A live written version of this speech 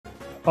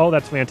Oh,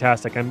 that's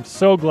fantastic. I'm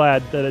so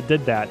glad that it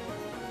did that.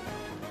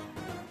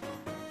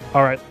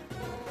 All right,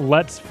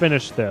 let's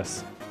finish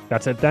this.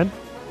 That's it then?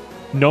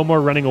 No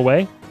more running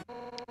away?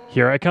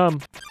 Here I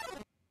come.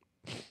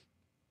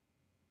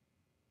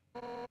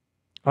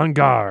 On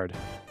guard.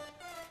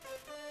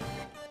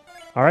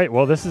 All right,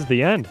 well, this is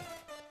the end.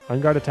 On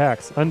guard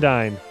attacks.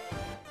 Undyne.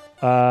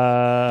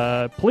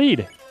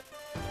 Plead.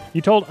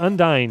 You told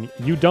Undyne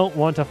you don't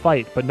want to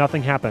fight, but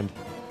nothing happened.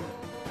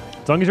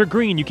 As long as you're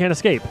green, you can't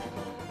escape.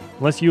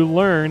 Unless you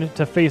learn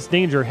to face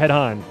danger head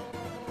on.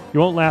 You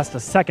won't last a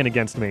second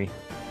against me.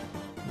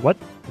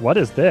 What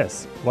is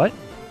this? What?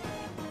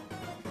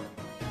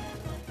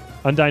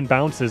 Undyne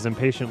bounces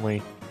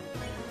impatiently.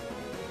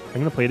 I'm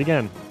going to play it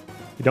again.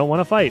 You don't want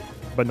to fight,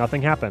 but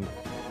nothing happened.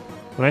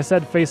 When I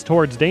said face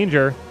towards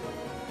danger,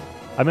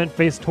 I meant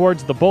face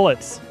towards the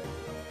bullets.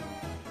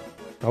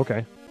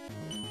 Okay.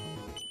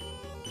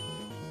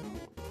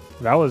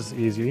 That was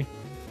easy.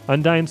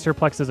 Undyne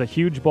surplexes a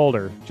huge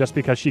boulder just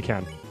because she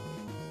can.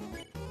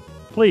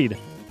 Plead.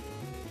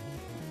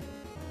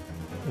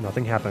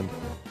 Nothing happened.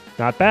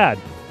 Not bad.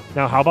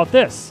 Now how about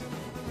this?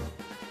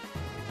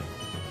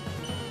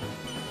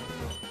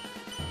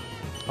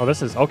 Oh,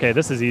 this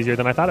is easier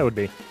than I thought it would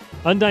be.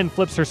 Undyne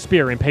flips her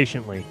spear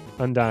impatiently.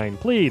 Undyne,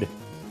 plead.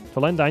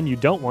 Tell Undyne you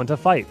don't want to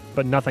fight,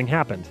 but nothing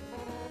happened.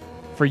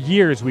 For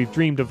years, we've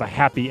dreamed of a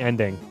happy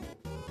ending.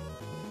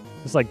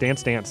 It's like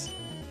Dance Dance.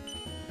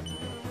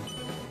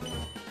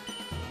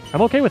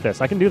 I'm okay with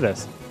this. I can do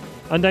this.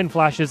 Undyne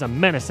flashes a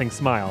menacing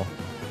smile.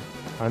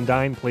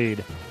 Undyne,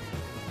 plead.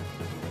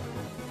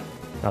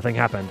 Nothing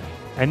happened.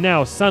 And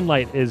now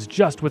sunlight is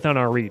just within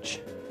our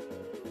reach.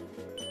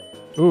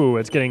 Ooh,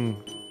 it's getting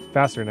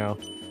faster now.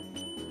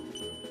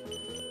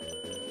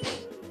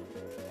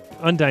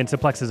 Undyne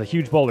suplexes a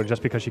huge boulder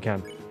just because she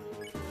can.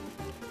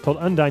 Told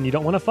Undyne you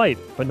don't want to fight,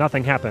 but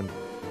nothing happened.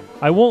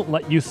 I won't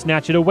let you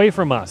snatch it away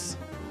from us.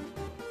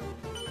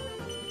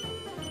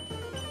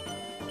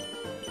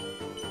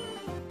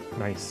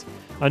 Nice.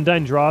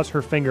 Undyne draws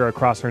her finger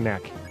across her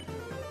neck.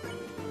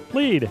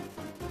 Plead.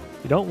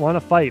 You don't want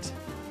to fight.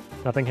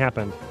 Nothing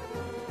happened.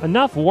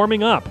 Enough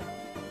warming up.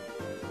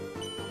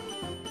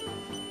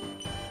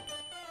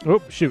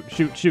 Oh, shoot.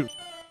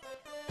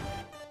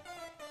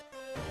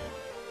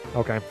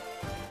 Okay.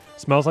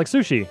 Smells like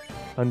sushi.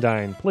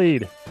 Undyne,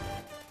 plead.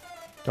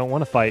 Don't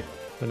want to fight,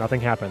 but nothing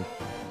happened.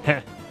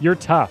 Heh, you're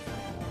tough.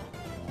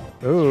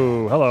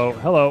 Ooh, hello.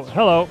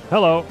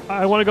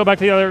 I want to go back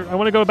to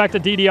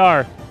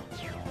DDR.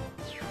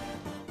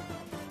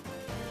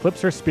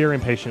 Flips her spear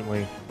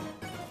impatiently.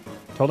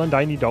 Told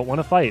Undyne you don't want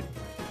to fight,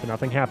 but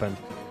nothing happened.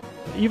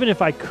 Even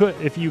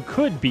if you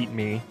could beat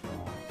me.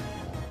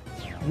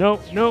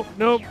 Nope.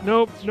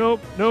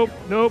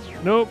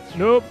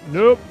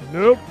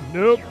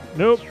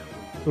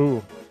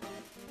 Ooh.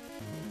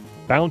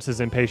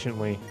 Bounces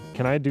impatiently.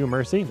 Can I do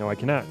mercy? No, I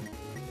cannot.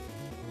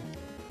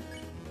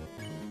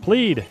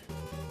 Plead.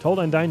 Told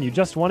Undyne you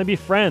just want to be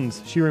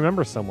friends. She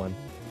remembers someone.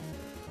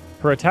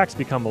 Her attacks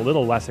become a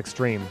little less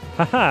extreme.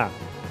 Haha.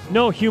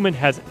 No human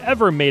has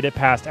ever made it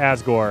past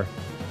Asgore.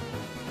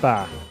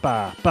 Ba.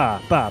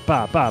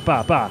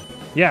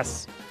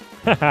 Yes.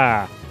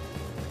 Haha.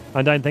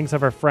 Undyne thinks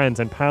of her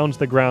friends and pounds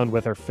the ground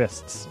with her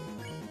fists.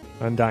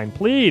 Undyne,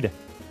 plead.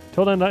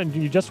 Told Undyne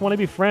you just want to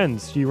be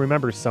friends. She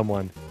remembers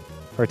someone.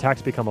 Her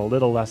attacks become a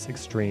little less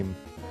extreme.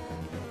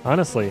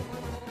 Honestly,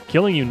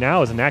 killing you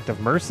now is an act of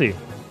mercy.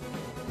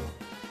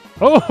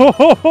 Oh, ho,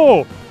 ho,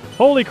 ho.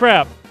 Holy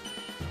crap.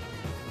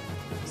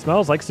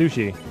 Smells like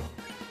sushi.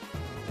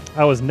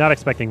 I was not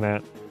expecting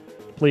that.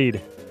 Plead.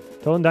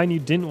 Told Undyne you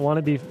didn't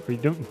want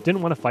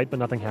to fight, but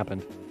nothing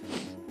happened.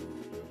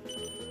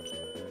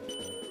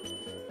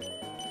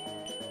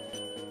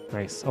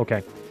 Nice.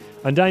 Okay.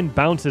 Undyne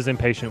bounces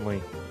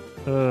impatiently.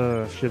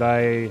 Should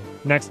I...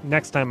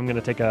 Next time I'm going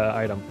to take a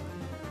item.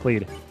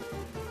 Plead.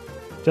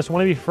 Just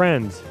want to be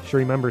friends. She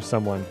remembers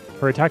someone.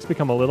 Her attacks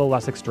become a little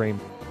less extreme.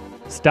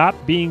 Stop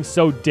being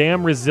so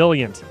damn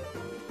resilient.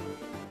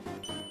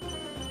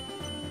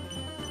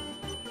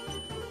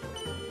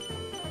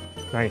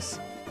 Nice.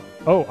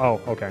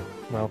 Oh, okay.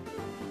 Well.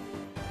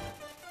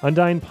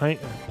 Undyne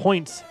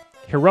points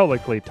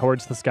heroically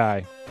towards the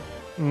sky.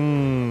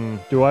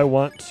 Do I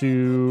want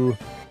to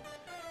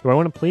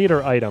plead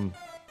or item?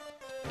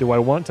 Do I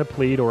want to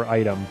plead or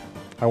item?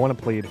 I want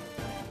to plead.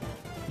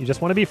 You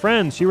just want to be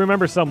friends. She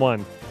remembers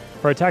someone.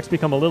 Her attacks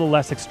become a little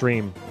less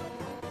extreme.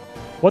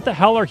 What the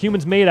hell are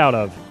humans made out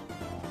of?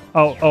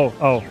 Oh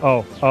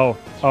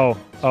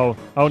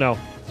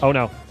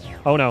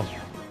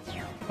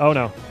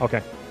no.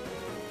 Okay.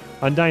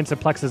 Undyne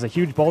suplexes a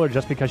huge boulder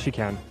just because she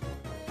can.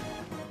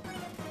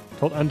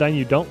 Told Undyne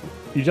you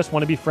just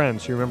want to be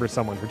friends. She remembers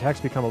someone. Her attacks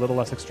become a little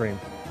less extreme.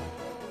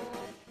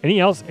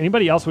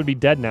 Anybody else would be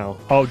dead now.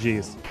 Oh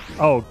geez.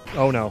 Oh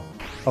no.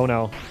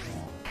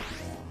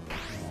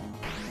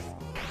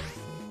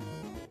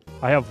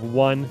 I have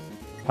 1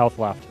 health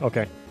left.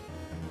 Okay.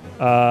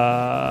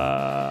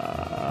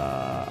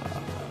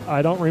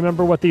 I don't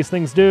remember what these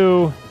things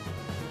do.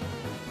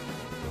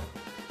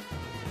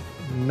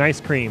 Nice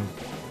cream.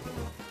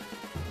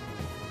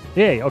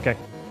 Yay, okay.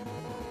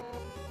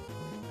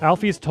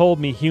 Alfie's told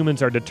me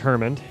humans are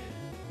determined.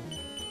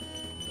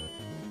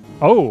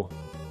 Oh,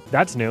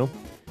 that's new.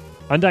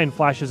 Undyne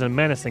flashes a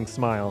menacing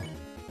smile.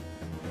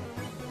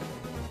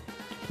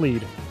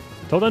 Plead.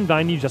 Told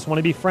Undyne you just want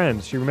to be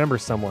friends. She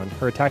remembers someone.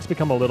 Her attacks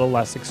become a little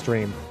less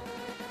extreme.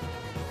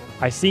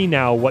 I see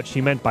now what she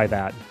meant by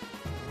that.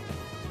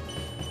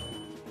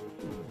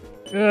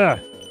 Ugh.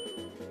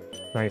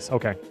 Nice,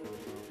 okay.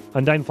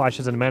 Undyne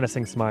flashes a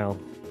menacing smile.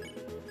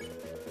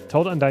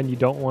 Told Undyne you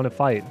don't want to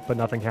fight, but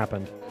nothing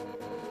happened.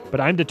 But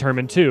I'm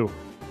determined too.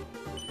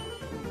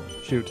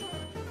 Shoot.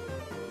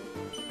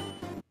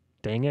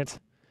 Dang it.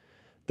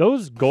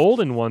 Those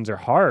golden ones are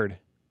hard.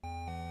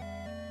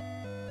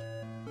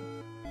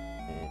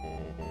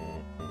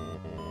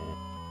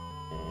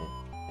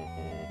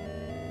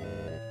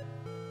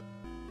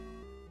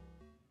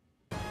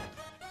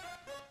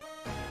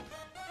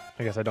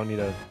 I guess I don't need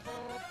to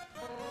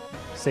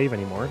save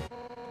anymore.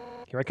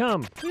 Here I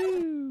come.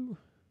 Woo!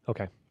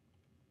 Okay.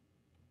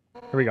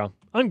 Here we go.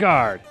 On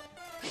guard.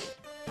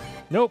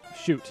 Nope.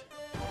 Shoot.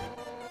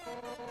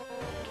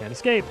 Can't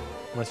escape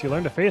unless you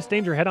learn to face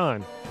danger head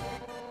on.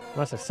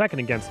 Unless a second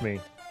against me.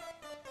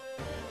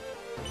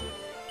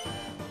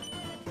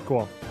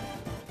 Cool.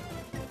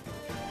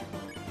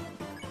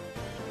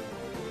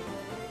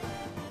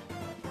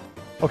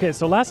 Okay,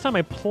 so last time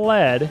I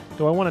pled,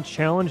 do I want to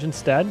challenge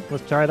instead?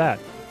 Let's try that.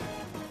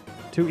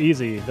 Too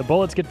easy. The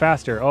bullets get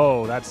faster.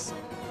 Oh, that's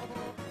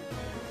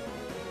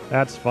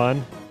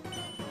fun.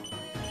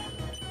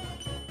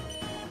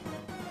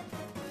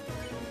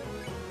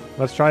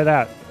 Let's try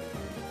that.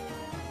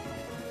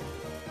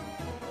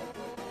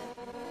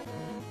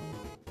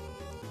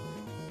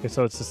 Okay,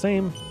 so it's the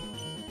same.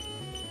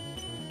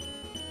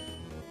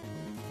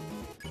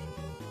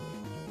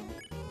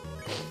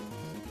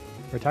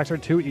 Her attacks are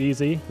too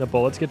easy. The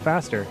bullets get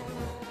faster.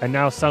 And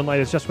now sunlight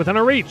is just within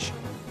our reach.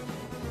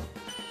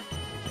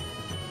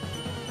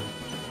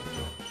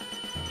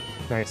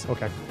 Nice,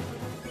 okay.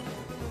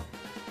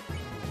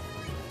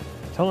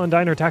 Tell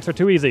Undyne her attacks are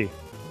too easy.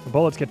 The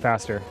bullets get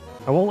faster.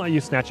 I won't let you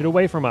snatch it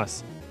away from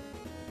us.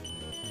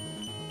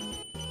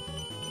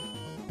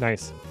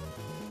 Nice.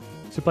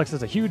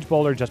 Suplexes a huge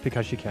boulder just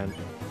because she can.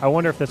 I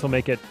wonder if this will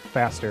make it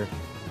faster.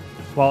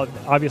 Well,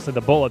 obviously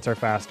the bullets are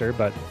faster,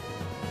 but...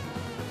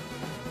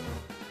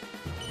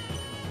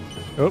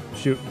 Oh,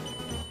 shoot.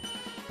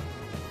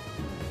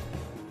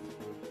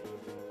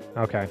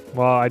 Okay.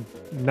 Well, I'm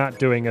not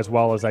doing as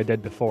well as I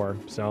did before,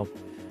 so...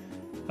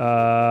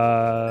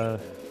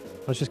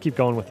 let's just keep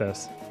going with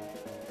this.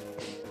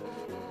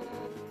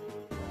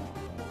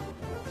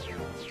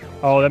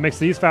 Oh, that makes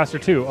these faster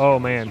too. Oh,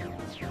 man.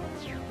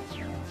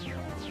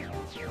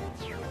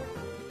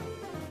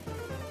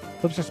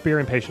 Flips her spear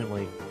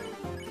impatiently.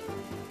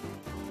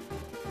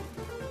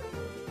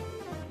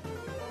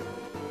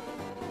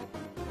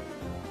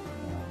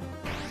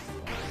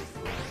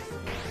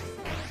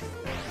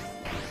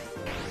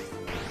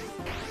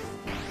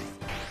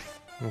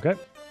 Okay.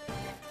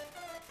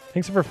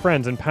 Thanks of her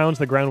friends and pounds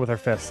the ground with her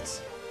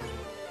fists.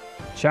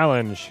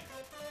 Challenge.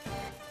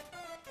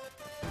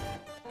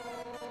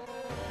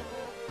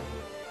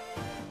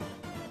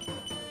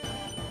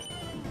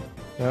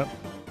 Yep.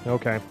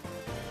 Okay.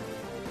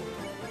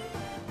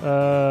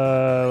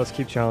 Let's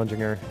keep challenging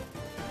her.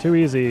 Too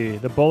easy.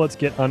 The bullets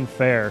get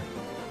unfair.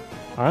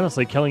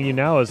 Honestly, killing you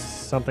now is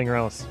something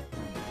else.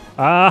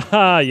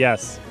 Ah,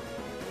 yes.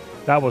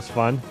 That was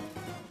fun.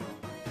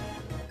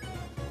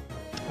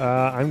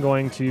 I'm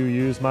going to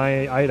use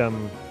my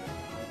item.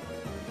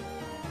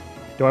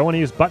 Do I want to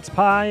use Butts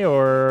Pie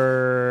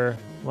or...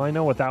 Well, I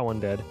know what that one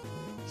did.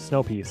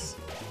 Snow Piece.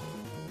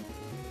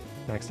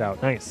 Maxed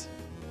out. Nice.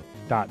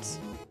 Dots.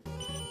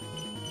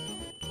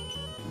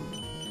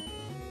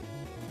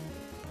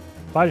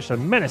 Flash a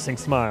menacing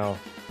smile.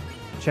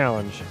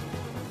 Challenge.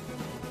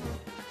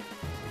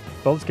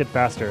 Bullets get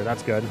faster.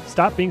 That's good.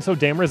 Stop being so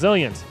damn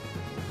resilient.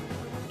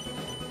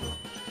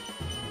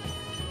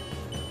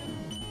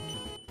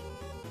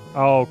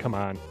 Oh, come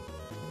on.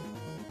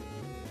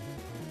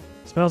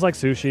 Smells like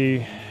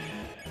sushi.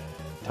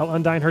 Tell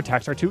Undyne her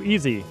attacks are too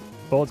easy.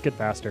 Bullets get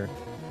faster.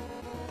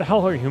 What the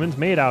hell are humans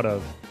made out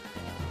of?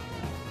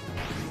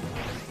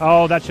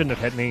 Oh, that shouldn't have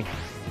hit me.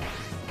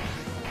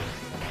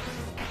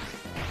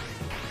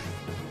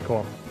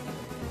 Cool.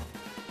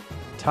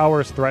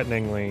 Towers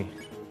threateningly.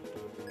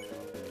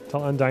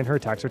 Tell Undyne her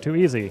attacks are too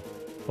easy.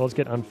 Bullets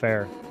get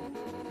unfair.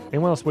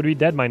 Anyone else would be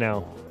dead by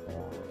now.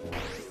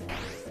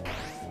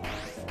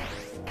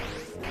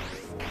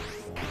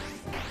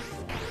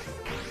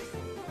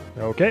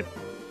 Okay.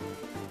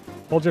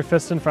 Holds her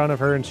fist in front of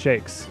her and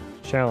shakes.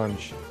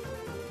 Challenge.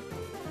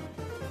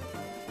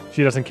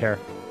 She doesn't care.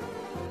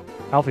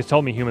 Alfie's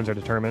told me humans are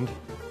determined.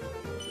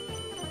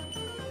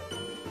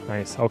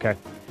 Nice, okay.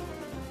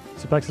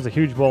 Suplexes a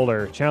huge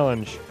boulder.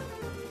 Challenge.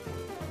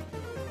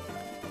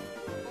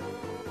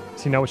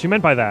 See now what she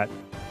meant by that.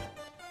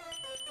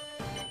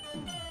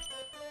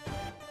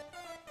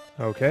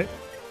 Okay.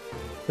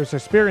 There's her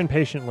spear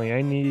impatiently.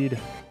 I need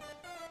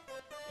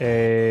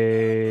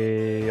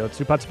a... Let's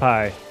do Putz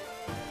Pie.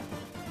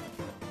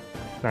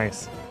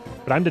 Nice.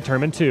 But I'm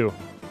determined too.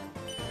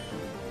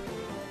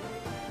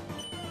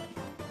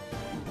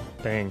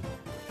 Dang.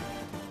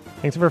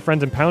 Thanks for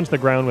friends and pounds the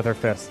ground with her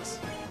fists.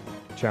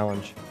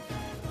 Challenge.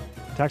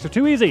 Attacks are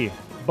too easy.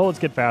 Bullets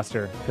get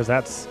faster, because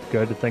that's a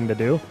good thing to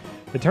do.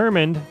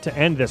 Determined to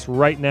end this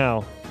right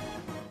now.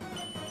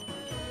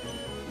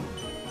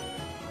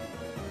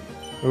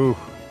 Ooh.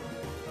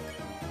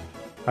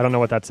 I don't know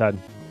what that said.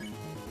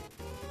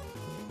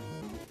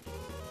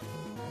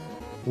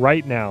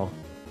 Right now.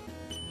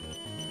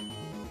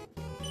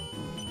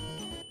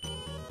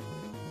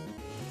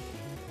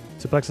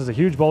 Suplexes a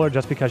huge bowler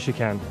just because she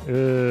can.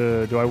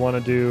 Do I want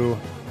to do...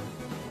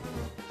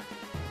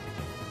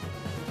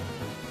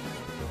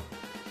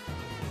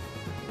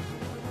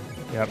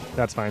 Yep,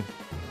 that's fine.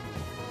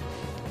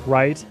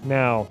 Right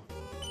now.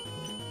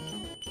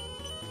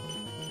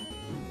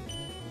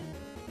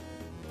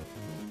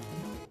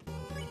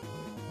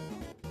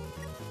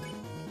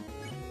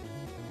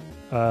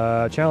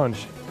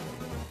 Challenge.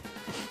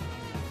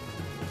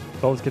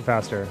 Bullets get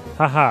faster.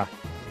 Haha.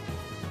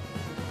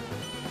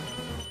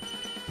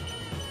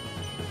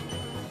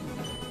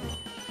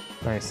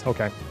 Nice,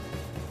 okay.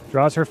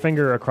 Draws her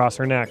finger across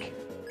her neck.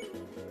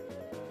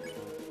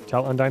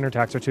 Tell Undyne her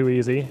attacks are too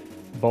easy.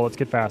 Bullets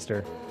get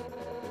faster.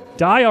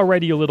 Die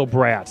already, you little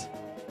brat.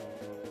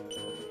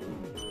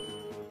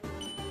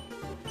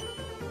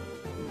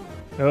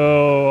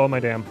 Oh my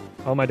damn.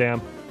 Oh my damn.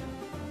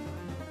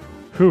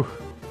 Whew.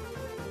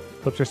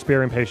 Flips her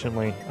spear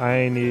impatiently.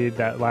 I need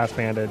that last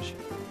bandage.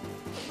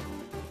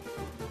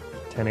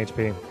 10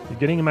 HP. You're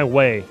getting in my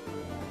way.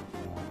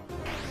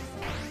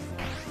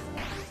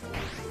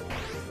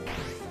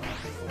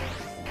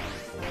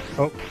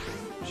 Oh,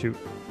 shoot.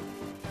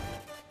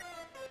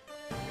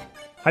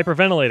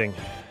 Hyperventilating.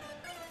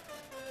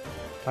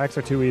 Attacks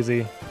are too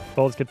easy.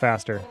 Bullets get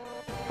faster.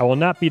 I will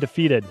not be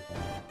defeated.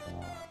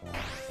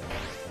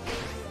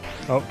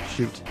 Oh,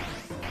 shoot.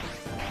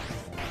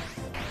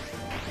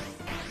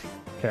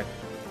 Okay.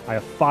 I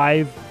have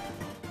 5.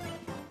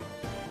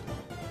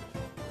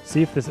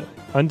 See if this...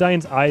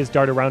 Undyne's eyes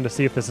dart around to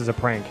see if this is a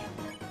prank.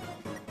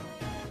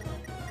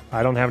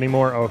 I don't have any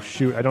more. Oh,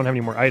 shoot. I don't have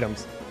any more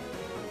items.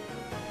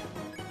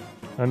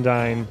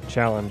 Undyne,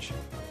 challenge.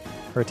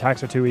 Her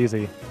attacks are too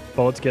easy.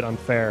 Bullets get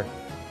unfair.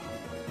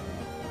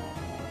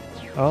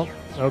 Oh,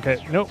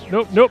 okay. Nope,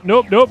 nope, nope,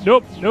 nope, nope,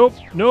 nope, nope,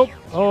 nope.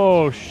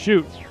 Oh,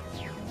 shoot.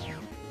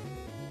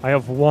 I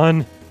have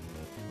 1.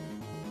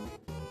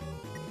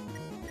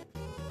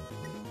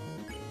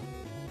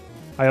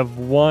 I have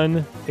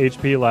 1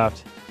 HP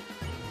left.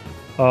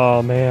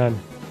 Oh, man.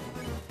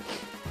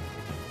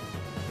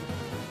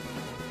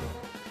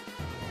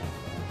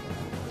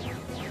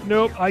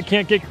 Nope, I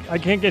can't get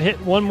hit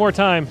one more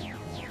time.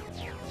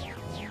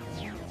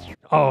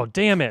 Oh,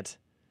 damn it.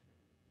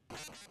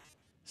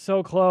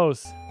 So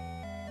close.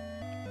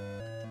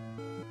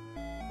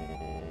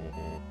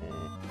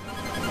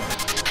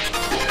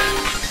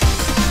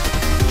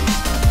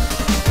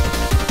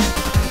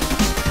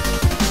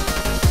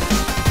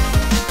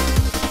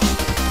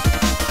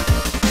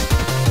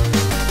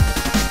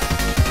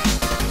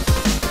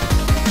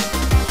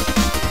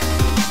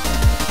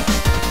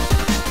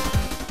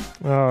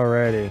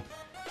 Alrighty.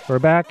 We're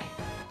back.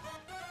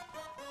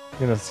 I'm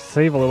going to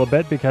save a little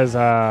bit because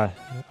I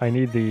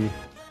need the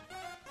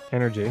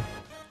energy.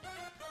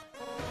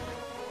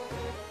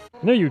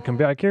 I knew you'd come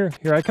back here.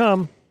 Here I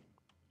come.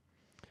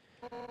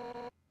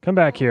 Come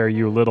back here,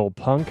 you little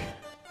punk.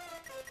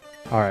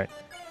 Alright.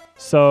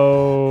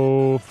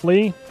 So,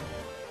 flee.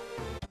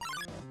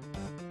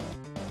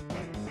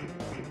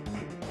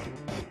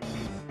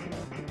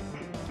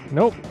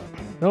 Nope.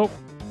 Nope.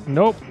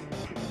 Nope.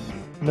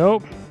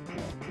 Nope.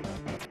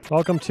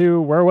 Welcome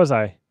to... Where was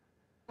I?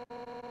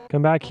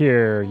 Come back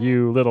here,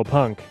 you little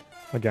punk.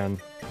 Again.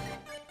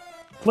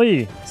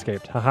 Flee.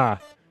 Escaped. Haha.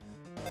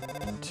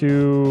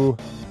 To...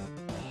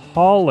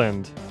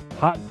 Holland.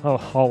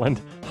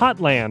 Holland.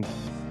 Hotland.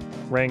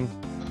 Ring.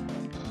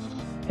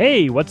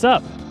 Hey, what's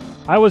up?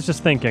 I was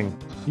just thinking.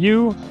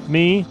 You,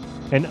 me,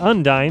 and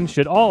Undyne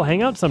should all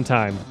hang out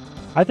sometime.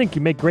 I think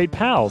you make great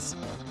pals.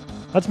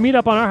 Let's meet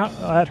up on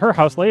at her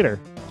house later.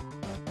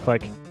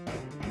 Click.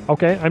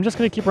 Okay, I'm just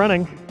gonna keep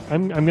running.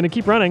 I'm gonna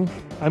keep running.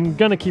 I'm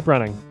gonna keep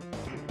running.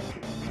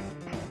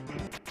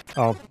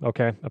 Oh,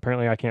 okay.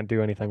 Apparently I can't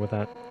do anything with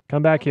that.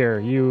 Come back here,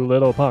 you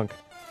little punk.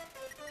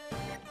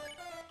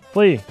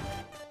 Flee.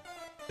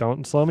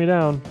 Don't slow me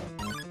down.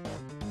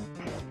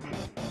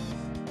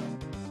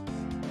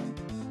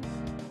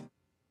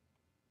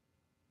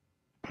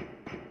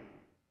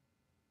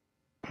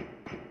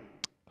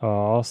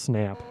 Oh,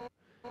 snap.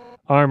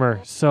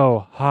 Armor,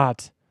 so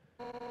hot.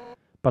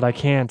 But I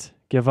can't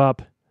give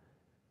up.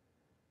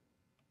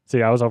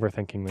 See, I was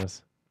overthinking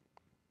this.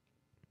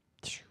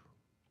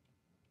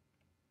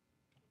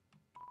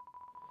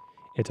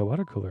 It's a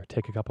water cooler.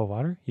 Take a cup of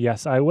water?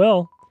 Yes, I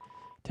will.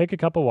 Take a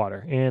cup of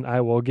water, and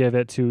I will give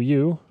it to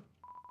you.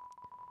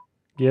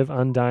 Give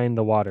Undyne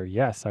the water.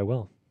 Yes, I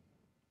will.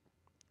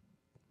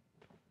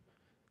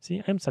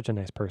 See, I'm such a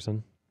nice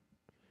person.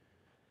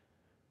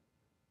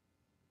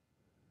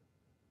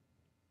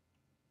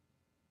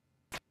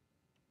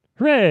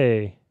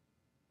 Hooray!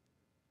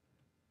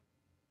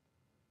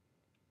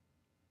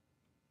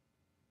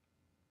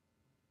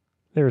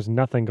 There's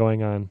nothing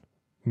going on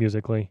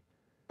musically.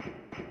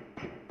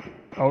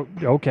 Oh,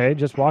 okay,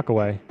 just walk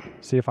away.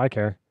 See if I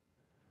care.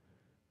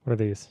 What are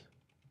these?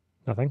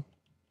 Nothing.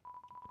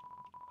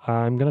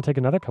 I'm going to take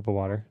another cup of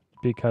water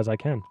because I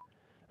can.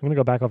 I'm going to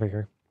go back over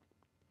here.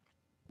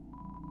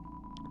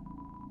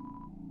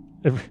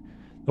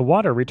 The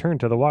water returned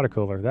to the water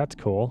cooler. That's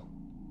cool.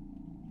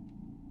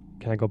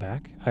 Can I go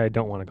back? I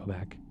don't want to go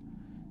back.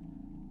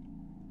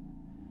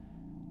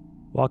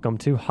 Welcome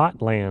to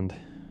Hotland.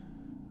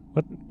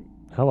 What?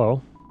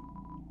 Hello.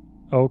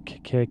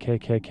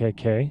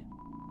 Okay.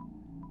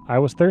 I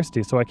was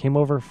thirsty, so I came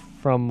over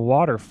from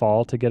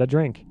Waterfall to get a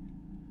drink.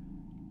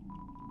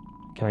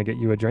 Can I get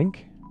you a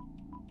drink?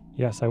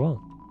 Yes, I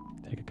will.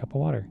 Take a cup of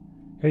water.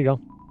 Here you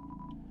go.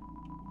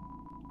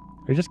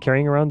 Are you just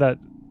carrying around that?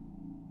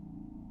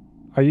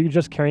 Are you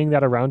just carrying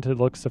that around to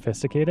look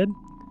sophisticated?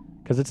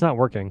 Because it's not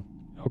working.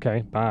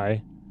 Okay,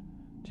 bye.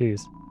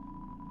 Jeez.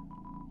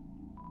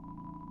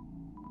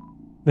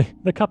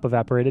 The cup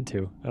evaporated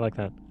too. I like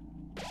that.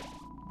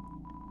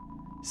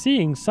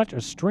 Seeing such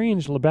a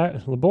strange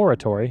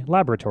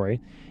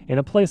laboratory in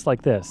a place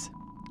like this,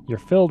 you're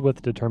filled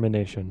with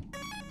determination.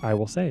 I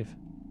will save.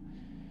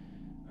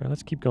 All right,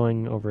 let's keep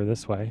going over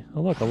this way.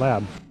 Oh, look, a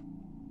lab.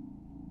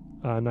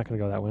 I'm not going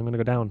to go that way. I'm going to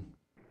go down.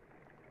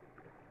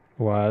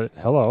 What?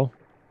 Hello.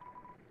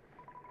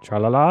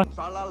 Tra-la-la.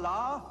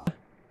 Tra-la-la.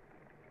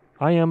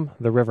 I am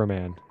the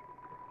Riverman.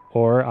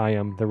 Or I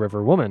am the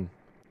River Woman.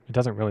 It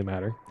doesn't really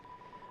matter.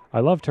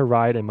 I love to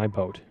ride in my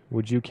boat.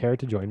 Would you care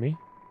to join me?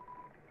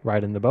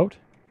 Ride in the boat?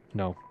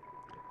 No.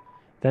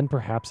 Then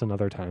perhaps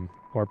another time.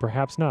 Or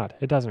perhaps not.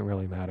 It doesn't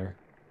really matter.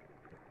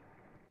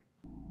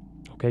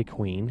 Okay,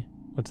 Queen.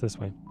 What's this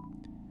way?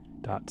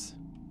 Dots.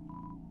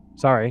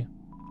 Sorry.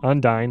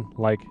 Undyne,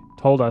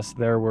 told us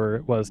there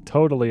was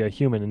totally a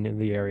human in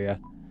the area.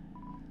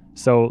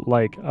 So,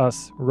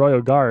 us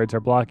royal guards are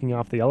blocking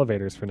off the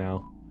elevators for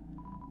now.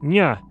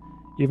 Yeah.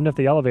 Even if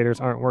the elevators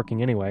aren't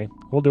working anyway.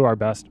 We'll do our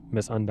best,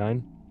 Miss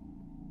Undyne.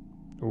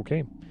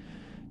 Okay.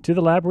 To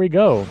the lab we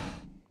go.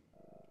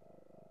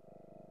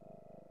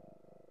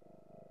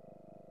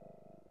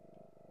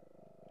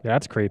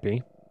 That's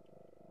creepy.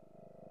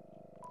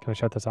 Can I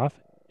shut this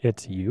off?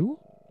 It's you?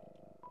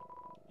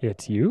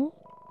 It's you?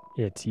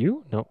 It's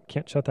you? No,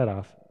 can't shut that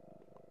off.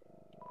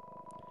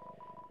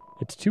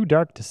 It's too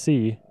dark to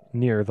see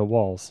near the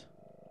walls.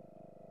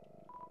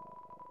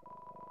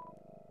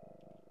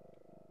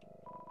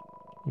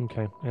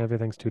 Okay,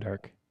 everything's too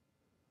dark.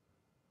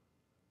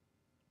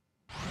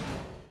 And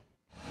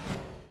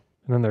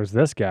then there's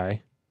this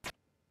guy.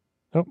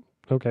 Oh,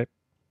 okay.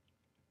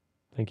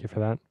 Thank you for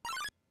that.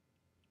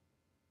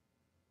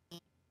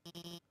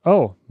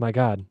 Oh, my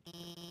God.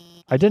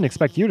 I didn't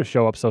expect you to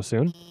show up so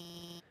soon.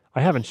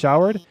 I haven't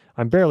showered.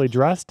 I'm barely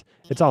dressed.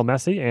 It's all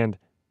messy and...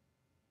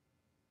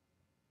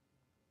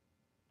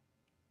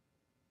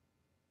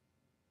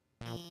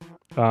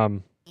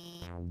 Hiya.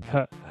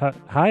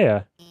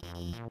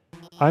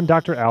 I'm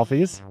Dr.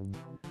 Alphys.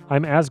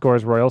 I'm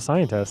Asgore's royal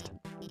scientist.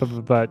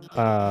 But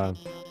I'm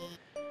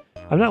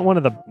not one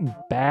of the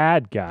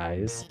bad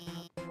guys.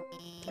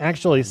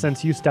 Actually,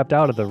 since you stepped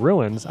out of the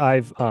ruins,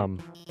 I've,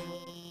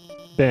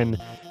 been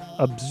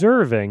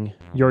observing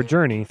your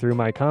journey through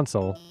my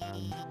console.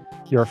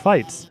 Your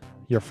fights,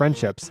 your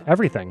friendships,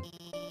 everything.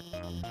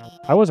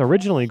 I was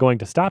originally going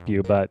to stop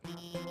you, but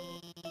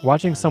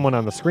watching someone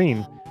on the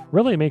screen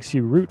really makes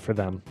you root for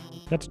them.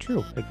 That's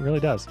true. It really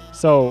does.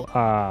 So,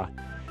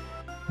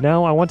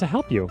 now I want to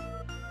help you.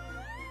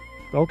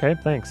 Okay,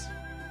 thanks.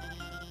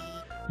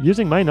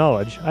 Using my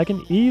knowledge, I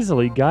can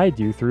easily guide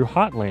you through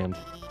Hotland.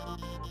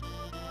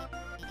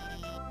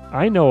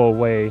 I know a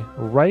way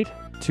right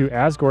to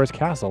Asgore's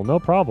castle, no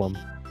problem.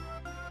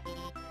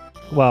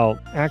 Well,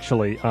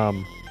 actually,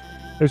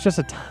 there's just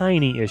a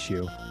tiny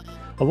issue.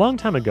 A long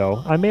time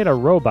ago, I made a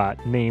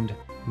robot named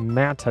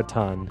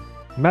Metaton.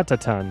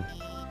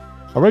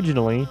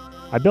 Originally,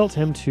 I built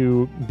him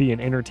to be an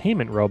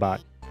entertainment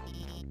robot.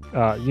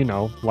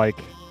 Like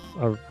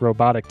a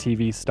robotic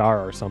TV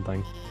star or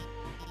something.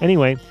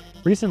 Anyway,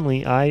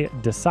 recently I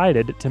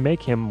decided to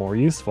make him more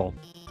useful.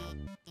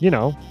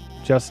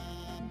 Just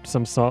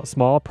some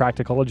small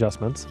practical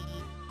adjustments.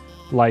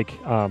 Like,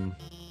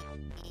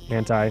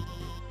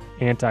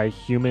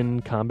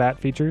 anti-human combat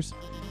features.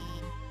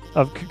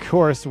 Of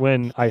course,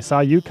 when I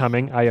saw you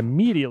coming, I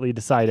immediately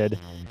decided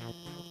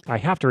I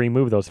have to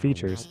remove those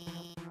features.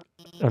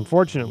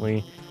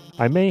 Unfortunately,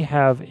 I may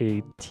have made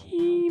a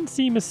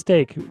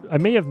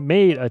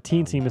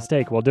teensy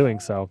mistake while doing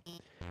so.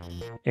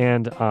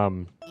 And,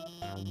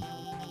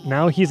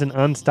 now he's an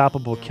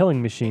unstoppable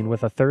killing machine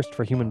with a thirst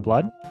for human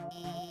blood.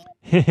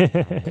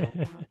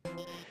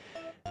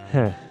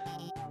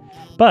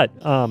 But,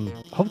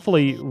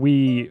 hopefully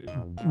we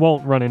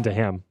won't run into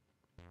him.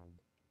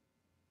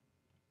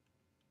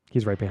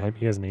 He's right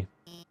behind me, isn't he?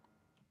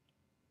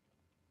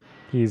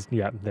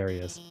 Yeah, there he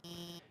is.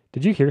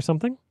 Did you hear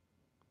something?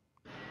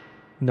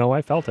 No,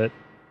 I felt it.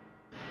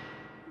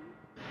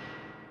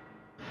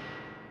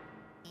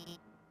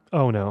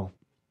 Oh no.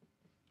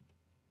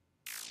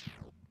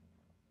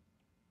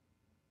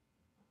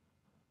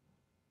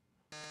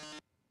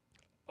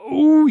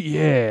 Oh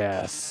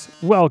yes.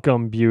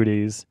 Welcome,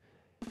 beauties.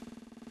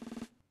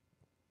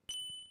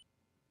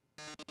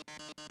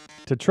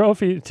 To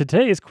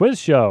today's quiz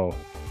show.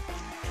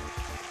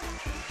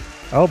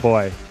 Oh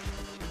boy.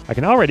 I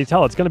can already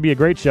tell it's going to be a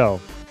great show.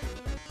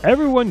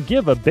 Everyone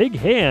give a big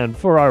hand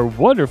for our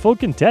wonderful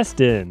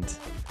contestant.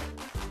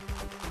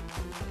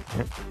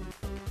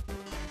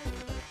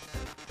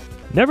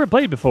 Never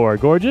played before,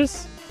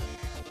 gorgeous?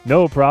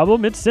 No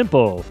problem, it's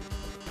simple.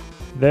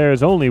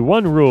 There's only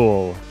one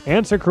rule.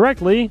 Answer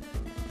correctly,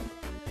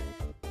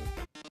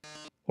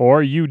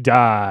 or you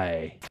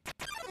die.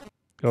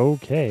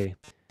 Okay.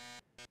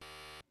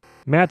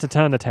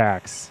 Mataton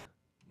attacks.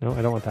 No,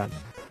 I don't want that.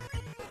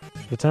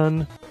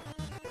 Mataton.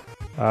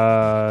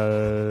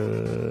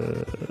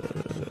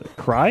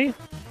 Cry?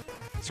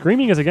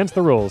 Screaming is against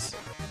the rules.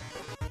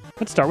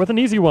 Let's start with an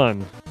easy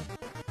one.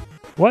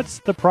 What's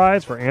the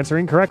prize for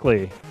answering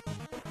correctly?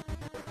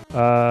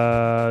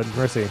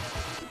 Mercy.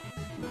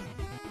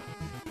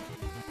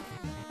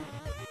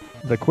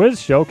 The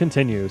quiz show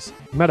continues.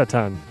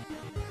 Metaton.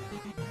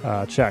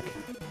 Check.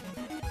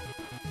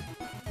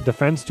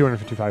 Defense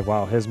 255.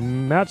 Wow. His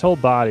metal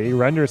body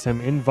renders him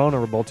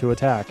invulnerable to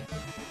attack.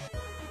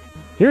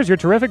 Here's your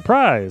terrific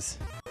prize.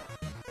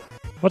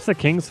 What's the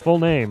king's full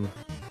name?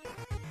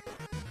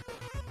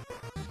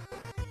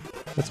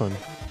 This one.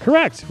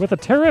 Correct, with a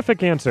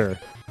terrific answer.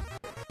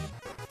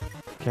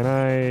 Can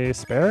I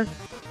spare?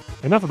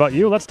 Enough about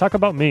you, let's talk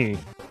about me.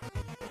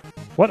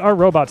 What are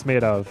robots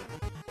made of?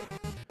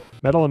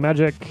 Metal and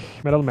magic.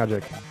 Metal and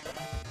magic.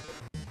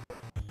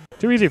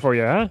 Too easy for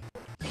you, huh?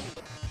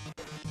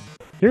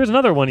 Here's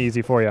another one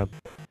easy for you.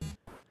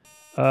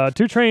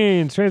 Two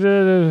trains.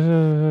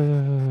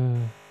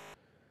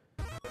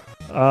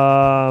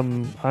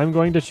 I'm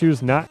going to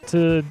choose not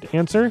to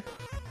answer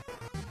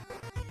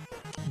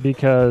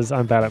because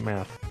I'm bad at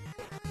math.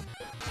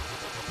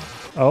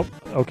 Oh,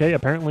 okay.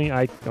 Apparently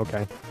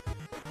okay.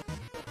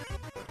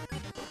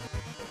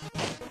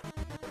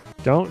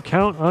 Don't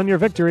count on your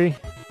victory.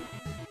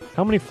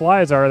 How many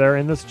flies are there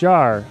in this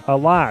jar? A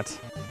lot.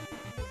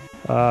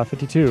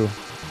 52.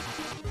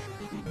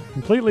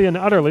 Completely and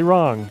utterly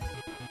wrong.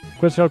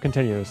 Quiz show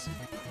continues.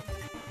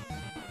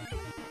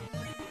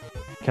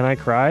 Can I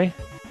cry?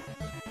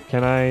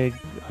 Can I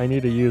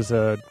need to use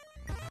a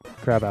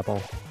crab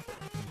apple.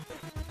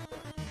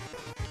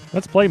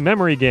 Let's play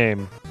memory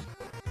game.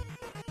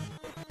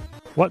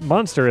 What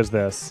monster is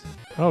this?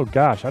 Oh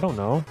gosh, I don't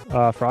know.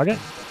 Frogget?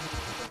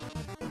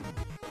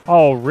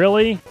 Oh,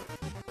 really?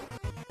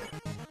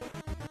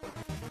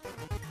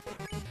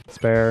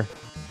 Spare.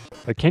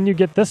 But can you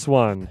get this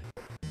one?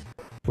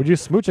 Would you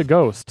smooch a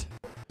ghost?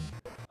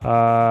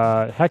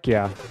 Heck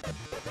yeah.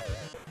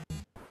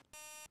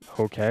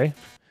 Okay.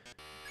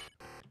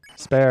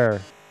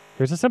 Spare.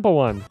 Here's a simple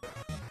one.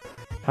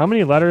 How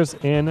many letters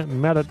in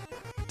Metaton?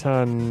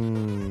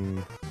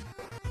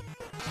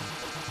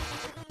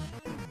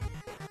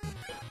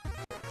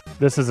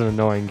 This is an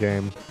annoying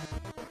game.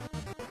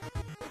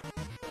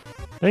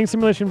 Eating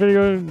simulation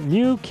video,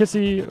 new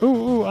kissy.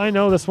 Ooh, I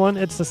know this one.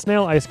 It's the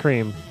snail ice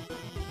cream.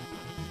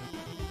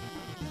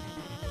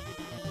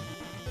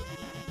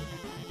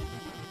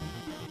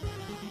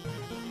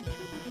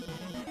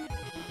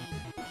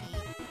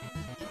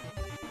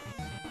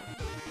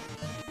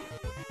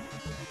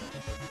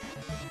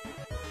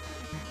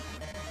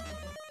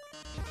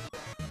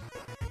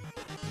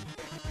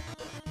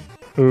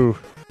 Ooh.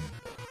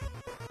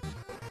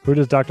 Who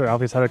does Dr.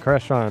 Alfie's had a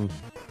crush on?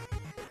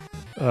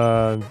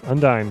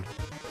 Undyne.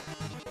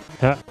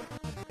 Ha.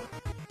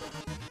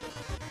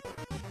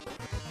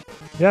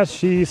 Yes,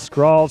 she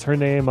scrawls her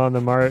name on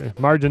the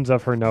margins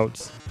of her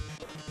notes.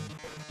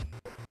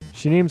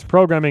 She names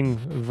programming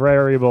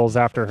variables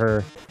after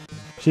her.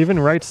 She even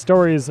writes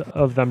stories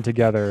of them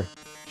together,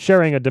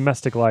 sharing a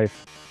domestic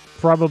life.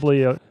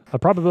 Probably a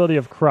probability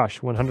of crush,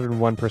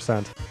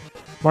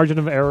 101%. Margin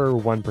of error,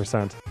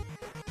 1%.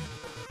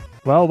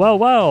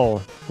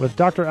 Well. With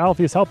Dr.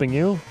 Alfie's helping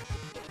you,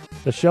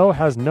 the show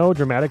has no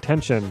dramatic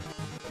tension.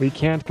 We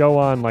can't go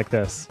on like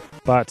this.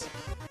 But,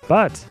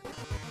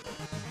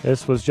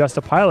 this was just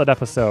a pilot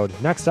episode.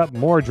 Next up,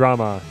 more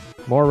drama,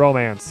 more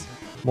romance,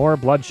 more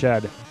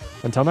bloodshed.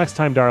 Until next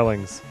time,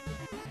 darlings.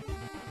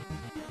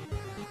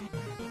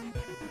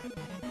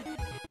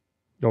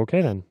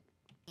 Okay, then.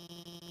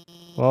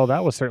 Well,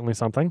 that was certainly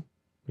something.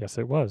 Yes,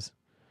 it was.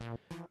 It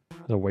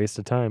was a waste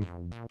of time.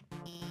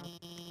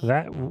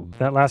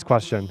 That last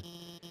question.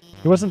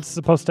 He wasn't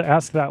supposed to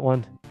ask that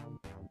one.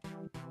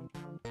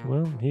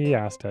 Well, he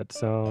asked it,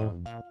 so...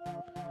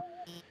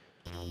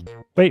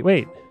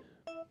 Wait.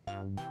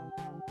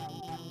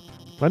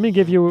 Let me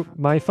give you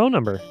my phone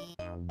number.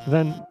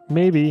 Then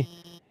maybe,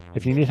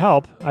 if you need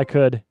help, I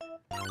could...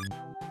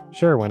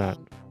 Sure, why not?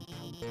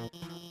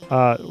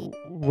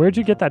 Where'd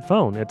you get that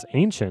phone? It's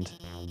ancient.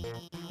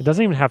 It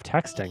doesn't even have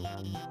texting.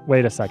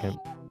 Wait a second.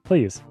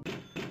 Please.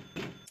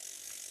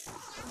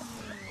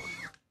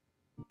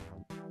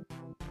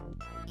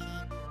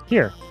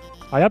 Here.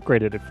 I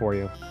upgraded it for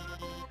you.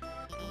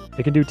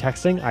 It can do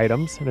texting,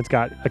 items, and it's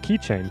got a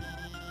keychain.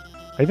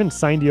 I even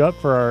signed you up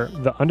for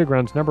the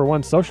Underground's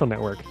 #1 social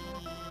network.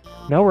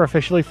 Now we're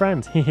officially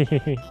friends.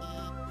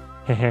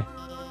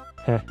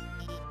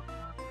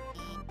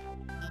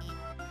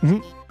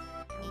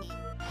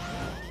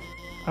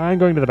 I'm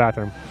going to the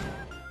bathroom.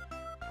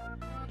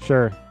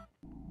 Sure.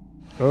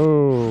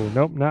 Oh,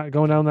 nope, not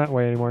going down that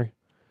way anymore.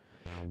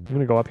 I'm going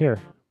to go up here.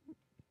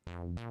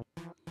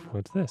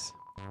 What's this?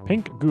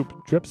 Pink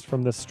goop drips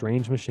from this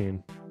strange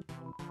machine.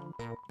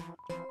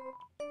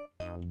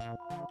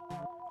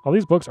 All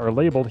these books are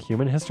labeled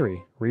human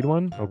history. Read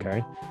one?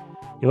 Okay.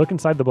 You look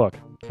inside the book.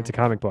 It's a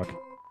comic book.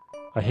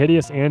 A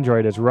hideous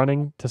android is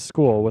running to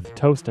school with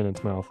toast in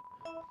its mouth.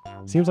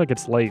 Seems like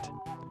it's late.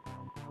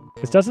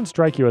 This doesn't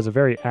strike you as a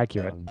very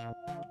accurate.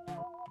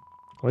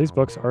 All these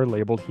books are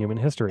labeled human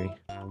history.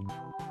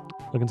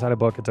 Look inside a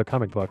book. It's a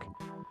comic book.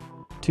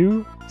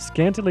 2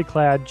 scantily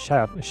clad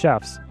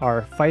chefs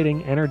are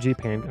flinging energy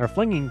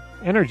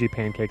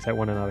pancakes at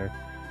one another.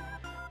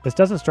 This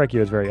doesn't strike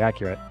you as very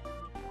accurate.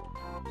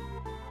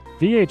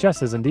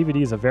 VHSs and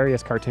DVDs of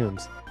various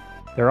cartoons.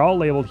 They're all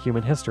labeled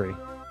human history.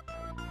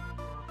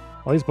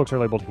 All these books are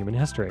labeled human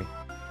history.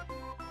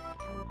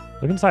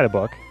 Look inside a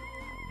book.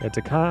 It's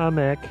a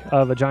comic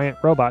of a giant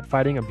robot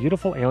fighting a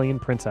beautiful alien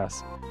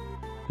princess.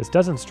 This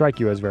doesn't strike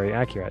you as very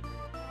accurate.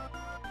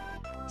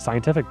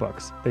 Scientific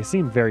books. They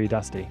seem very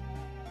dusty.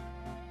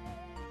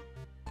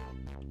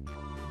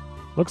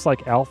 Looks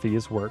like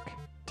Alfie's work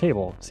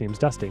table seems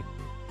dusty.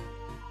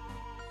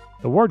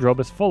 The wardrobe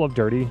is full of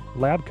dirty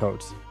lab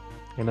coats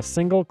and a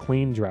single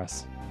clean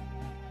dress.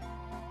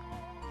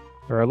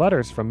 There are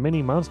letters from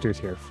many monsters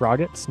here.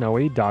 Frogget,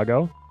 Snowy,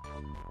 Doggo.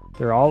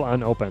 They're all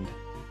unopened.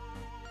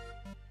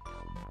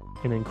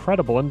 An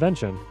incredible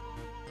invention.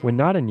 When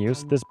not in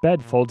use, this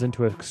bed folds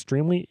into an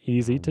extremely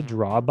easy to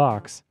draw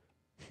box.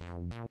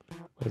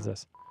 What is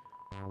this?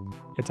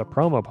 It's a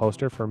promo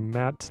poster for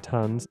Matt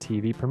Tun's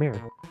TV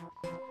premiere.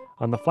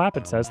 On the flap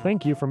it says,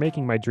 "Thank you for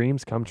making my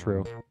dreams come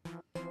true."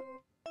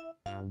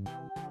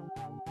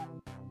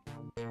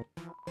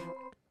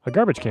 A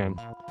garbage can,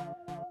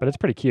 but it's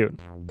pretty cute.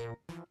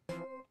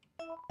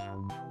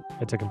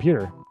 It's a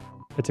computer.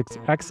 It's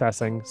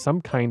accessing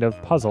some kind of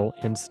puzzle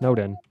in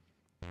Snowden.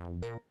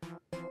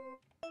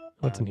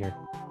 What's in here?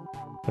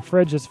 The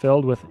fridge is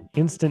filled with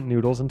instant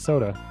noodles and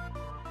soda.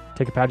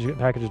 Take a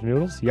package of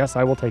noodles? Yes,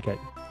 I will take it.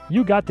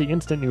 You got the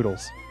instant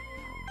noodles.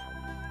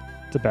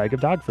 It's a bag of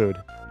dog food.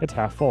 It's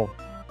half full.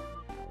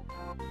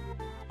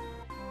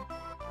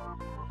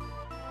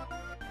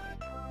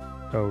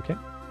 Okay.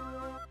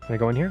 Can I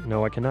go in here?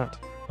 No, I cannot.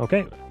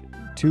 Okay.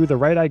 To the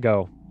right I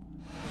go.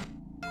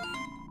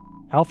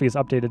 Alfie's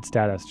updated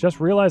status. Just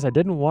realized I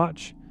didn't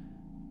watch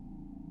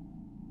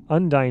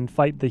Undyne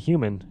fight the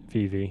human,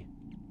 VV.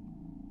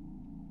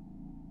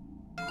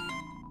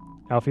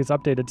 Alfie's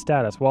updated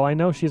status. Well, I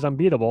know she's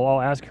unbeatable.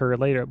 I'll ask her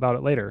about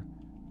it later.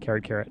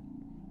 Carrot, carrot.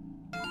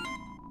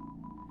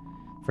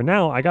 For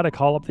now, I gotta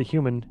call up the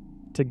human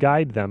to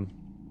guide them.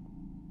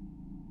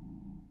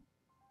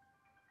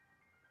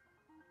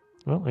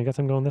 Well, I guess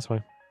I'm going this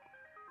way.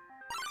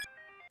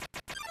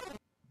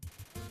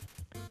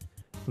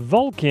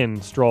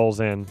 Vulcan strolls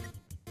in.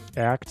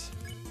 Act.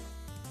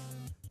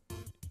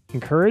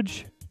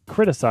 Encourage,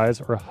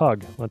 criticize, or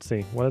hug. Let's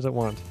see. What does it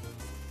want?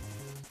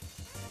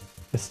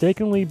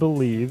 Mistakenly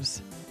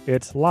believes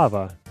it's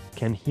lava.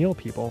 Can heal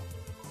people.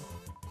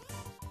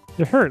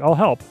 You're hurt. I'll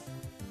help.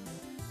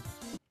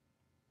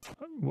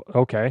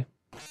 Okay.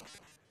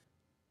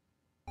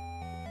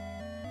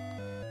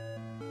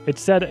 It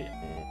said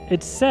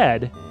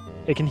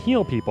it can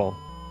heal people.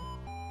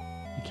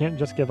 You can't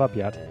just give up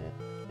yet.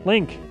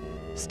 Link,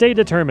 stay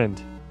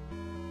determined.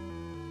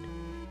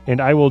 And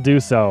I will do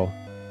so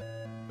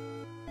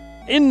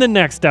in the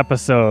next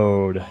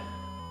episode.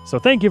 So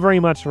thank you very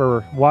much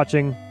for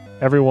watching,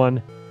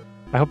 everyone.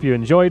 I hope you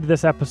enjoyed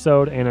this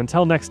episode, and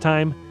until next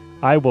time,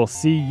 I will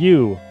see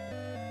you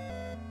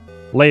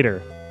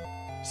later.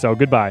 So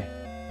goodbye.